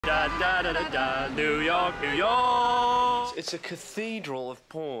Da-da-da-da, New York, New York. It's a cathedral of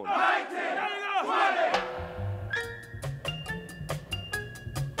porn.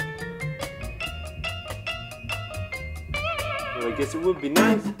 Well, I guess it would be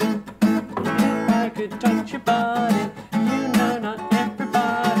nice if I could touch your body. You know not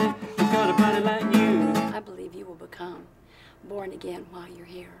everybody has got a body like you. I believe you will become born again while you're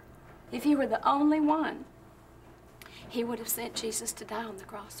here. If you were the only one, he would have sent Jesus to die on the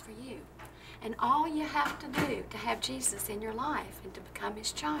cross for you. And all you have to do to have Jesus in your life and to become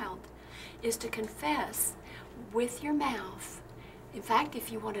his child is to confess with your mouth. In fact,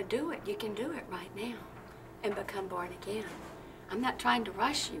 if you want to do it, you can do it right now and become born again. I'm not trying to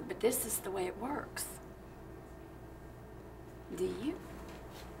rush you, but this is the way it works. Do you?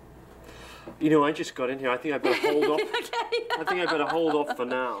 You know, I just got in here. I think I better hold off. Okay. I think I better hold off for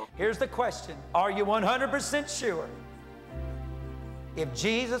now. Here's the question. Are you 100% sure if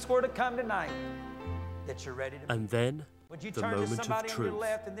Jesus were to come tonight that you're ready to And then, would you the turn to moment somebody of on your truth.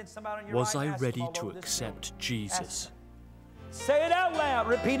 left and then somebody on your Was right I and ask them ready all to over this accept room? Jesus? Ask them. Say it out loud.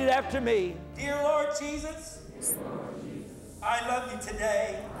 Repeat it after me. Dear Lord Jesus, I love you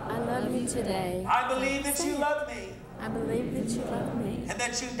today. I love you today. I believe that you love me I believe that you love me. and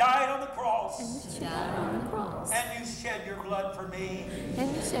that you died on the cross And that you died on the cross. and you shed your blood for me.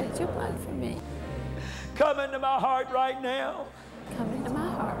 And you shed your blood for me. Come into my heart right now. Come into my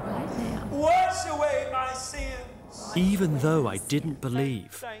heart right now. Wash away my sins. Even though I didn't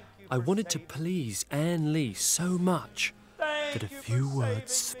believe, Thank you I for wanted to saving me. please Anne Lee so much Thank that a you for few saving words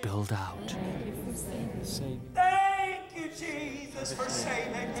me. spilled out. Thank you for saving me. Thank you, Jesus, for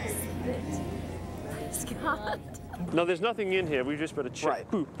saving me. Praise God. No, there's nothing in here. We just better check.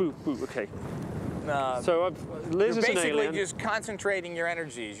 Right. Boop, boop, boop. Okay. So Liz You're is an basically alien. just concentrating your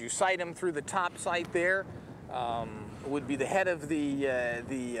energies. You sight them through the top sight there. Would be the head of the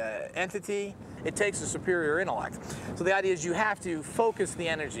entity. It takes a superior intellect. So the idea is you have to focus the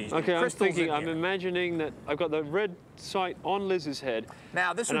energies. Okay, I'm Crystals thinking, in I'm here. imagining that I've got the red sight on Liz's head.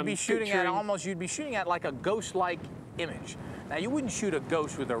 Now this and would be I'm shooting at picturing- almost, you'd be shooting at like a ghost-like image. Now you wouldn't shoot a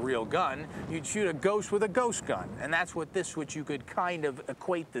ghost with a real gun, you'd shoot a ghost with a ghost gun. And that's what you could kind of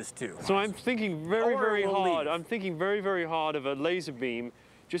equate this to. So I'm thinking very, Or very we'll hard. leave. I'm thinking very, very hard of a laser beam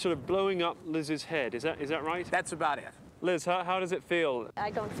just sort of blowing up Liz's head. Is that right? That's about it. Liz, how does it feel?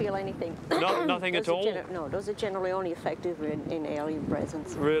 I don't feel anything. Nothing at all? No, those are generally only effective in alien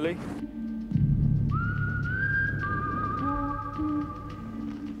presence. Really?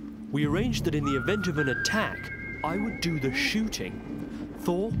 We arranged that in the event of an attack, I would do the shooting,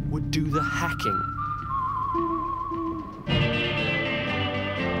 Thor would do the hacking.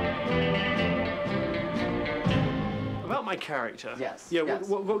 About my character? Yes, Yeah, yes.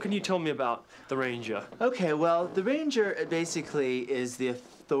 what can you tell me about the Ranger? Okay, well, the Ranger basically is the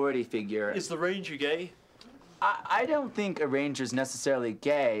authority figure. Is the Ranger gay? I don't think a Ranger's necessarily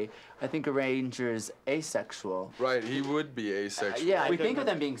gay. I think a Ranger's asexual. Right, he would be asexual. Yeah, we think of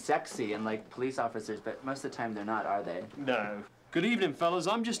them being sexy and like police officers, but most of the time they're not, are they? No. Good evening, fellas.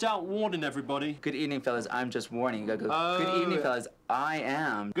 I'm just out warning everybody. Good evening, fellas. I'm just warning. You gotta go. Good evening, fellas. I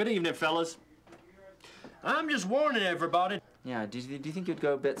am. Good evening, fellas. I'm just warning everybody. Yeah. Do you think you'd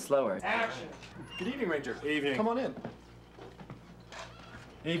go a bit slower? Action. Good evening, Ranger. Evening. Come on in.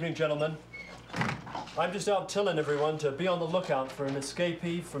 Evening, gentlemen. I'm just out telling everyone to be on the lookout for an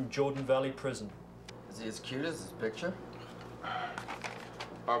escapee from Jordan Valley Prison. Is he as cute as his picture?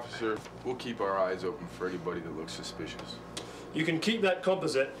 Officer, we'll keep our eyes open for anybody that looks suspicious. You can keep that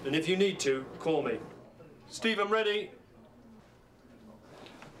composite, and if you need to, call me. Steve, I'm ready.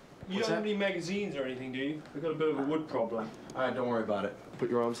 You don't have any magazines or anything, do you? We've got a bit of a wood problem. All right, don't worry about it. Put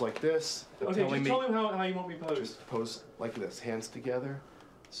your arms like this. Okay, just tell me how you want me posed. Just pose like this, hands together,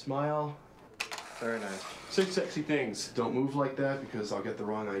 smile. Very nice. 6 sexy things. Don't move like that because I'll get the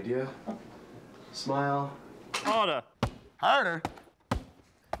wrong idea. Smile. Harder. Harder.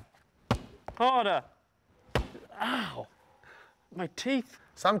 Harder. Ow. My teeth.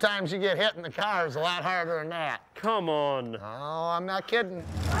 Sometimes you get hit in the cars a lot harder than that. Come on. Oh, I'm not kidding.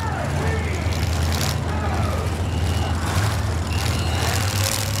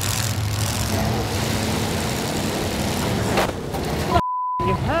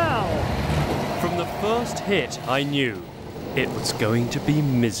 From the first hit, I knew it was going to be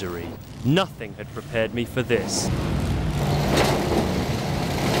misery. Nothing had prepared me for this.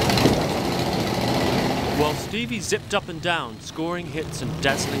 While Stevie zipped up and down, scoring hits and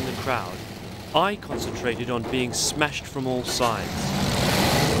dazzling the crowd, I concentrated on being smashed from all sides.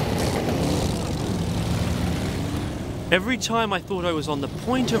 Every time I thought I was on the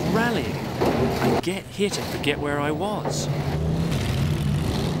point of rallying, I'd get hit and forget where I was.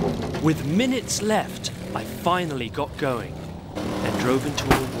 With minutes left, I finally got going and drove into a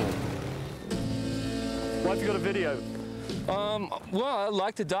wall. Why have you got a video? Well, I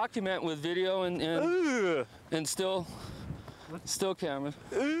like to document with video and still camera.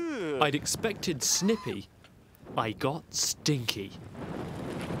 I'd expected snippy. I got stinky.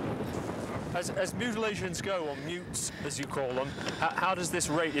 As mutilations go, or mutes as you call them, how does this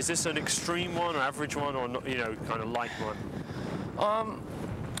rate? Is this an extreme one, or average one, or not, you know, kind of light one?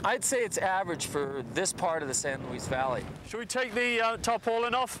 I'd say it's average for this part of the San Luis Valley. Should we take the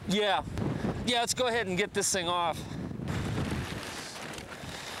tarpaulin off? Yeah. Yeah, let's go ahead and get this thing off.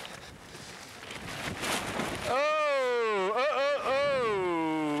 Oh,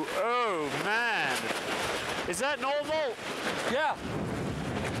 man. Is that normal? Yeah.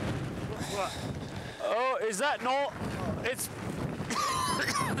 What? Oh, is that normal? It's...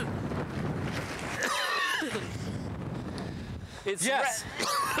 It's yes.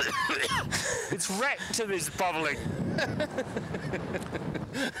 It's wrecked to this bubbling.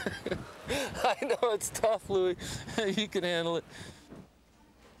 I know, it's tough, Louis. You can handle it.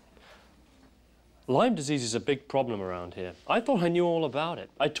 Lyme disease is a big problem around here. I thought I knew all about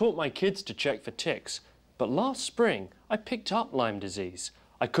it. I taught my kids to check for ticks. But last spring, I picked up Lyme disease.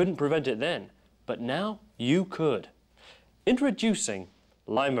 I couldn't prevent it then, but now you could. Introducing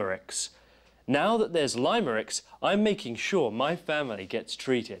Limerix. Now that there's Limerix, I'm making sure my family gets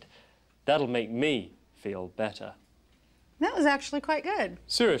treated. That'll make me feel better. That was actually quite good.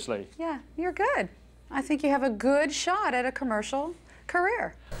 Seriously? Yeah, you're good. I think you have a good shot at a commercial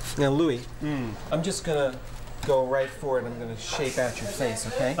career. Now, Louis, I'm just gonna go right for it. I'm gonna shape out your face,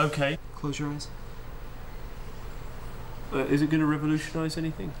 okay? Okay. Close your eyes. Is it going to revolutionize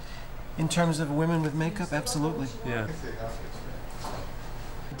anything? In terms of women with makeup, absolutely. Yeah.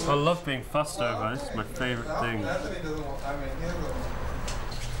 I love being fussed over. This is my favorite thing. I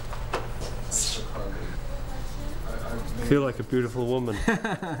feel like a beautiful woman.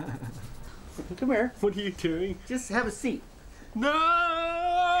 Come here. What are you doing? Just have a seat.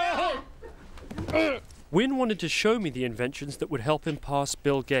 No! Wynne wanted to show me the inventions that would help him pass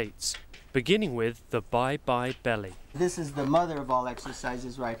Bill Gates, beginning with the bye-bye belly. This is the mother of all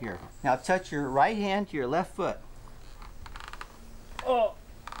exercises right here. Now touch your right hand to your left foot. Oh.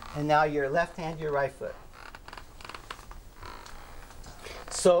 And now your left hand to your right foot.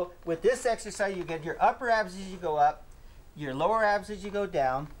 So with this exercise, you get your upper abs as you go up, your lower abs as you go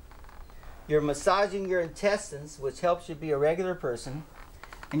down. You're massaging your intestines, which helps you be a regular person.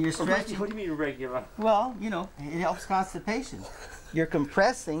 And you're stretching. What do you mean regular? Well, you know, it helps constipation. You're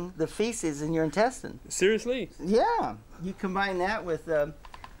compressing the feces in your intestine. Seriously? Yeah. You combine that with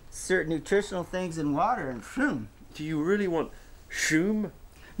certain nutritional things in water and shoom. Do you really want shoom?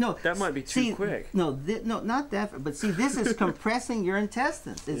 No. That might be too quick. No, no, not that. But see, this is compressing your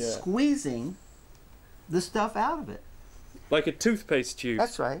intestines. It's squeezing the stuff out of it. Like a toothpaste tube.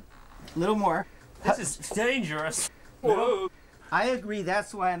 That's right. A little more. This is dangerous. Whoa. I agree.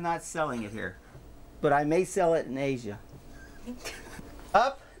 That's why I'm not selling it here. But I may sell it in Asia.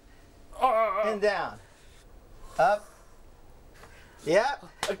 Up and down. Up. Yep.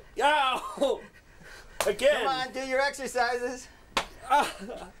 Ow! Again. Come on, do your exercises. Ow!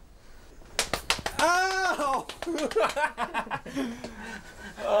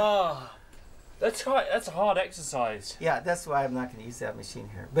 Oh, that's hard. That's a hard exercise. Yeah, that's why I'm not going to use that machine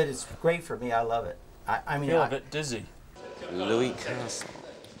here. But it's great for me. I love it. I mean, I feel a bit dizzy. Louis Castle.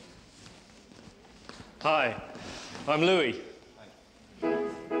 Hi, I'm Louis.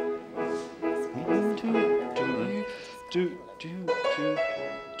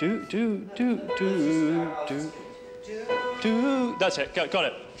 That's it. Got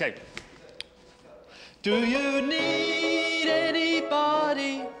it. Okay. Do you need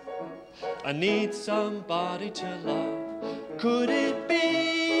anybody? I need somebody to love. Could it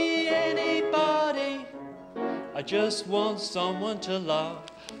be anybody? I just want someone to love.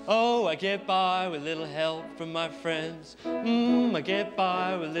 Oh, I get by with little help from my friends. I get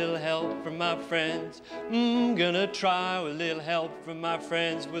by with little help from my friends. Gonna try with little help from my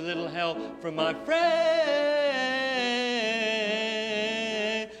friends, with little help from my friends.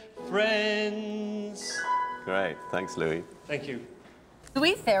 Great, thanks, Louis. Thank you.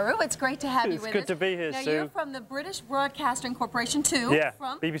 Louis Theroux, it's great to have you with us. It's good to be here, now, Sue. You're from the British Broadcasting Corporation, too. Yeah,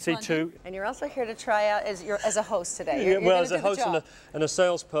 from BBC London. 2. And you're also here to try out as a host today. Yeah, well, as a host and a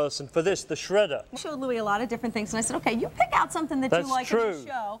salesperson for this, the Shredder. I showed Louis a lot of different things, and I said, okay, you pick out something that you like in the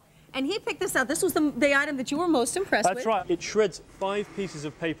show. And he picked this out. This was the item that you were most impressed with. That's right. It shreds 5 pieces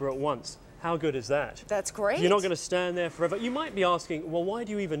of paper at once. How good is that? That's great. You're not going to stand there forever. You might be asking, well, why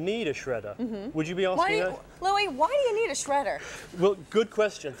do you even need a shredder? Would you be asking that? Louis, why do you need a shredder? Well, good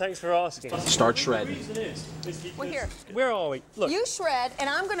question. Thanks for asking. Start shredding. Well, here. Where are we? Look. You shred, and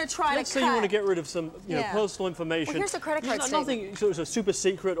I'm going to try Let's to say cut. you want to get rid of some personal information. Well, here's a credit card statement. Nothing sort of super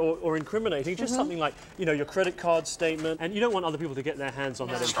secret or incriminating, just something like, your credit card statement, and you don't want other people to get their hands on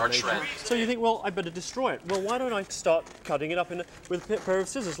that information. Start shredding. So you think, well, I better destroy it. Well, why don't I start cutting it up with a pair of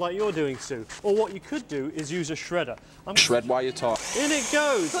scissors like you're doing, Sue? Or what you could do is use a shredder. Shred while you talk. In it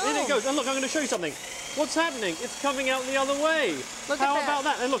goes, Boom. in it goes. And look, I'm going to show you something. What's happening? It's coming out the other way. Look How at that. about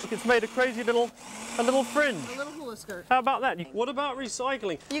that? And look, it's made a crazy little fringe. A little hula skirt. How about that? What about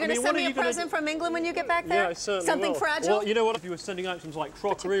recycling? You going to send me a present from England when you get back there? Yeah, I certainly Something will. fragile? Well, you know what? If you were sending items like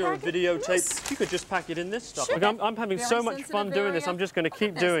crockery or a videotape, you could just pack it in this stuff. Sure. Like, I'm having Very so much sensitive fun doing area. this, I'm just going to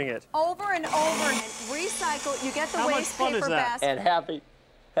keep doing it. Over and over and recycle. You get the How much waste fun is paper that? basket. And happy.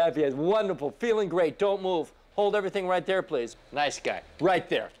 Happy is wonderful. Feeling great. Don't move. Hold everything right there, please. Nice guy. Right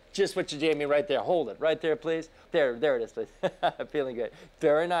there. Just what you gave me right there. Hold it. Right there, please. There it is, please. Feeling good.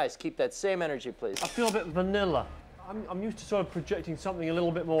 Very nice. Keep that same energy, please. I feel a bit vanilla. I'm used to sort of projecting something a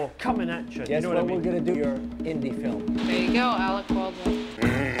little bit more coming at you. Guess You know what I mean? we're going to do? Your indie film. There you go, Alec Baldwin.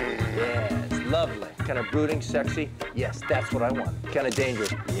 Yes, lovely. Kind of brooding, sexy. Yes, that's what I want. Kind of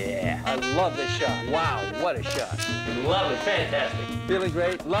dangerous. Yeah. I love this shot. Wow, what a shot. Lovely, fantastic. Feeling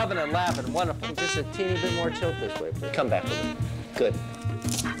great, loving and laughing, wonderful. Just a teeny bit more tilt this way, please. Come back with it. Good.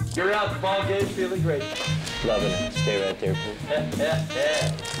 You're out the ball game, feeling great. Loving it. Stay right there, please.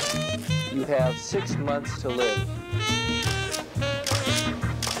 You have 6 months to live.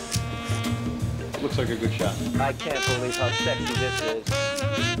 Looks like a good shot. I can't believe how sexy this is.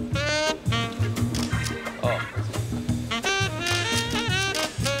 Oh.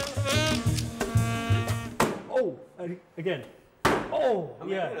 Oh, again. Oh,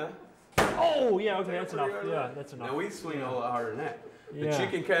 yeah. Oh, yeah, okay, that's enough. Yeah, that's enough. Now we swing a lot harder than that. Yeah. But you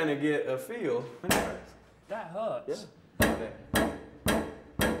can kind of get a feel. That hurts.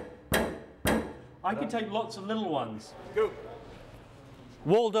 I can take lots of little ones. Go.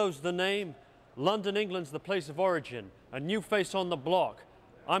 Waldo's the name. London, England's the place of origin. A new face on the block.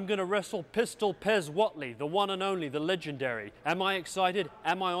 I'm gonna wrestle Pistol Pez Whatley, the one and only, the legendary. Am I excited?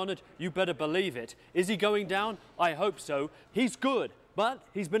 Am I honored? You better believe it. Is he going down? I hope so. He's good, but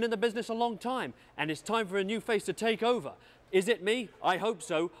he's been in the business a long time, and it's time for a new face to take over. Is it me? I hope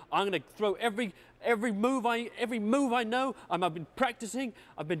so. I'm gonna throw every move I know. I've been practicing.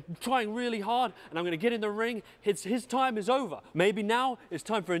 I've been trying really hard, and I'm gonna get in the ring. His time is over. Maybe now it's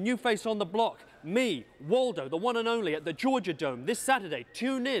time for a new face on the block. Me, Waldo, the one and only, at the Georgia Dome this Saturday.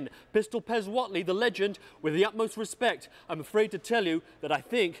 Tune in. Pistol Pez Whatley, the legend. With the utmost respect, I'm afraid to tell you that I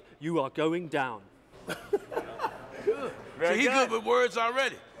think you are going down. So he's good with words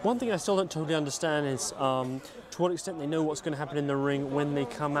already. One thing I still don't totally understand is to what extent they know what's going to happen in the ring when they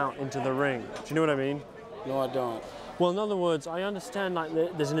come out into the ring. Do you know what I mean? No, I don't. Well, in other words, I understand like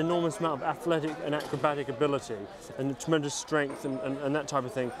there's an enormous amount of athletic and acrobatic ability and tremendous strength and that type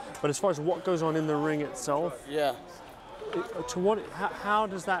of thing. But as far as what goes on in the ring itself, Yeah. how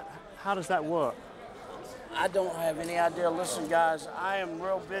does that work? I don't have any idea. Listen, guys, I am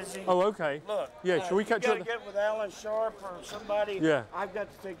real busy. Oh, okay. Look. Yeah, shall we catch you up? gotta get with Alan Sharp or somebody. Yeah. I've got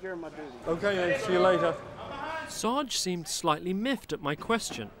to take care of my duty. Okay, then. See you later. Sarge seemed slightly miffed at my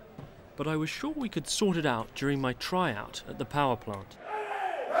question, but I was sure we could sort it out during my tryout at the power plant.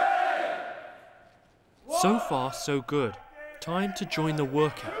 So far, so good. Time to join the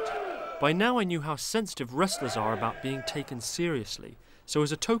workout. By now I knew how sensitive wrestlers are about being taken seriously, so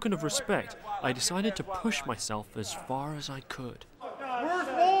as a token of respect, I decided to push myself as far as I could. Where's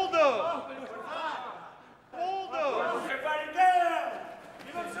Waldo? Waldo! Everybody down!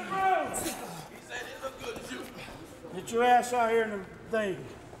 Give him some room! He said it looked good to you. Get your ass out here in the thing.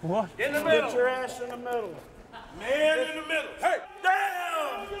 What? In the middle. Get your ass in the middle. Man in the middle. Hey!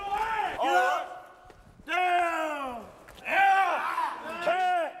 Down! Get up! Down! Down!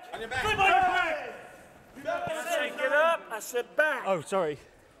 Back! Flip on your back! I said get up. I said back. Oh, sorry.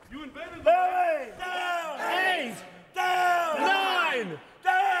 You invaded Louis! Down! 8! Down! 9!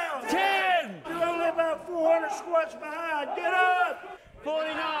 Down! 10! You're only about 400 squats behind. Get up!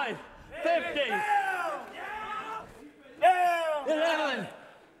 49! 50! Down! Down! 11!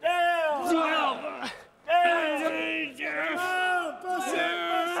 Down! 12! Down! Down! Push it!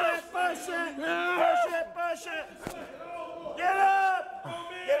 Push it! Push it! Push it! Get up!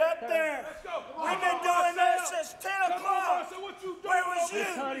 Get up there! We've been doing this since 10 o'clock. Where was you? You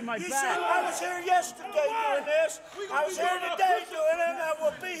said I was here yesterday doing this. I was here today doing it, and I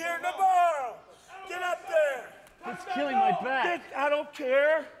will be here tomorrow. Get up there. It's killing my back. I don't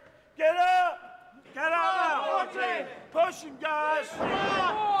care. Get up! Get up now! Push him, guys!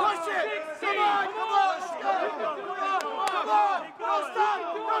 Push it! Come on! Come on! Come on! Don't stop!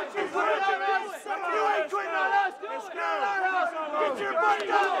 Don't you quit on us! You ain't quitting on us! Get your butt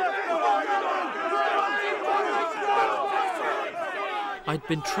down! I'd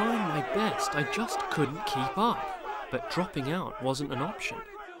been trying my best, I just couldn't keep up. But dropping out wasn't an option.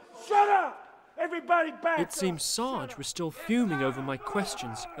 Shut up! Everybody back! It seems Sarge was still fuming over my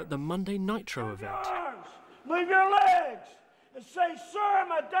questions at the Monday Nitro event. Move your legs and say, "Sir,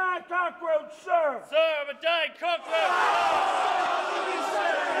 I'm a dying cockroach, sir." Sir, I'm a dying cockroach.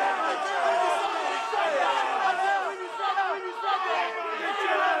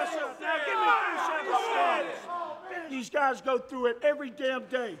 These guys go through it every damn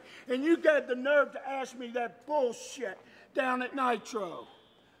day, and you got the nerve to ask me that bullshit down at Nitro.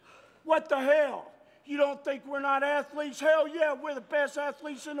 What the hell? You don't think we're not athletes? Hell yeah, we're the best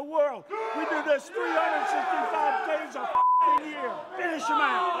athletes in the world. We do this 365 days a year. Finish them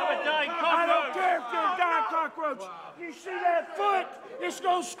out. I'm a dying cockroach. I don't care if you're a dying cockroach. You see that foot? It's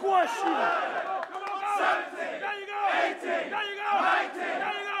gonna squash you. 17. There you go. 18. There you go. 19.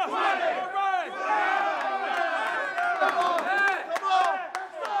 There you go. 20. All right. Come on. Come on.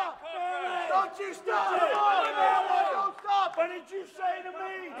 Stop. Don't you stop. Don't stop. What did you say to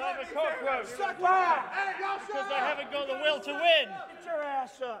me? I'm a cockroach. Why? Because I haven't got the will to win. Get your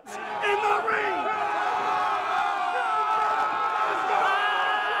ass up. In the ring.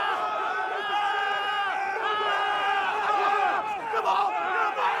 Come on.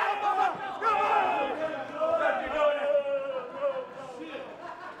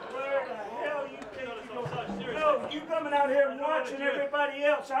 You coming out here and watching everybody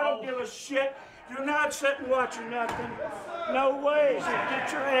else. I don't give a shit. You're not sitting watching nothing. No way. So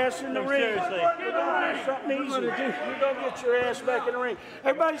get your ass in the ring. Seriously. Something easy. You go get your ass back in the ring.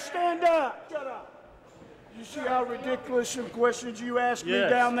 Everybody stand up. Shut up. You see how ridiculous some questions you asked me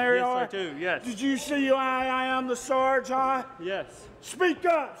down there are? Yes, I do, yes. Did you see I am the Sarge, huh? Yes. Speak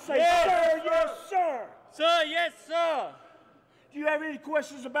up. Say, yes. Sir, yes, sir. Sir, yes, sir. Do you have any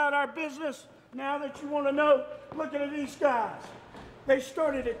questions about our business now that you want to know? Looking at these guys. They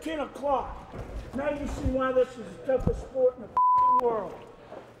started at 10 o'clock. Now you see why this is the toughest sport in the world.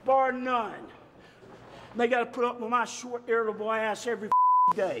 Bar none. They got to put up with my short, irritable ass every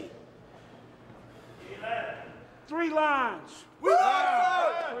day. 3 lines. 3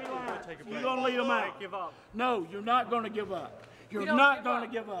 lines. You're going to lead them out. Give up. No, you're not going to give up. You're not going to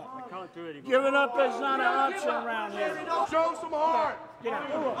give up. I can't do it anymore. Giving up is not an option around here. Show some heart. Yeah,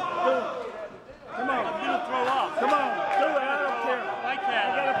 do it. Come on. I'm going to throw up. Come on, do it. I don't care. I can.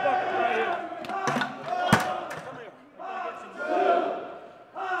 I got a bucket right here.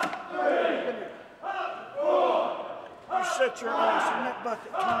 You set your ass in that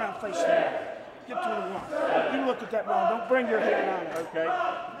bucket. Turn around, face the wall. Get to the wall. You look at that wall. Don't bring your head on it. Okay. Up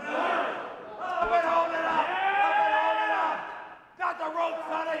and hold it up. Up and hold it up. Got the rope,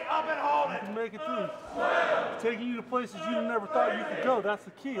 Sonny. Up and hold it. You can make it through. Taking you to places you never thought you could go. That's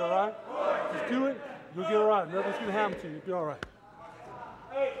the key, all right? Just do it. You'll get all right. Nothing's going to happen to you. You'll be all right.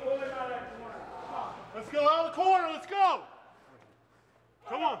 Hey, pull him out of that corner. Let's go out of the corner. Let's go.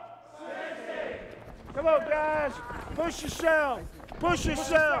 Come on. Come on, guys. Push yourself. Push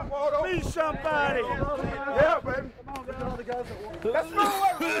yourself. Be somebody. Yeah, baby. Let's go.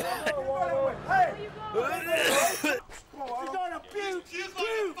 Hey. You're going to puke.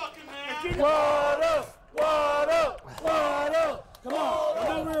 What up? What up? What up? Come on.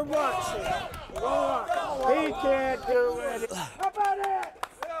 Come over and watch it. He can't do it. How about that?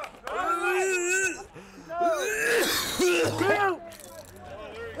 Puke.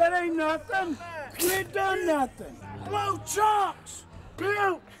 That ain't nothing. You ain't done nothing. Blow chunks. Puke.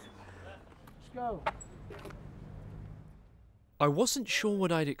 Let's go. I wasn't sure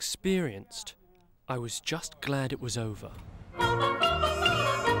what I'd experienced. I was just glad it was over.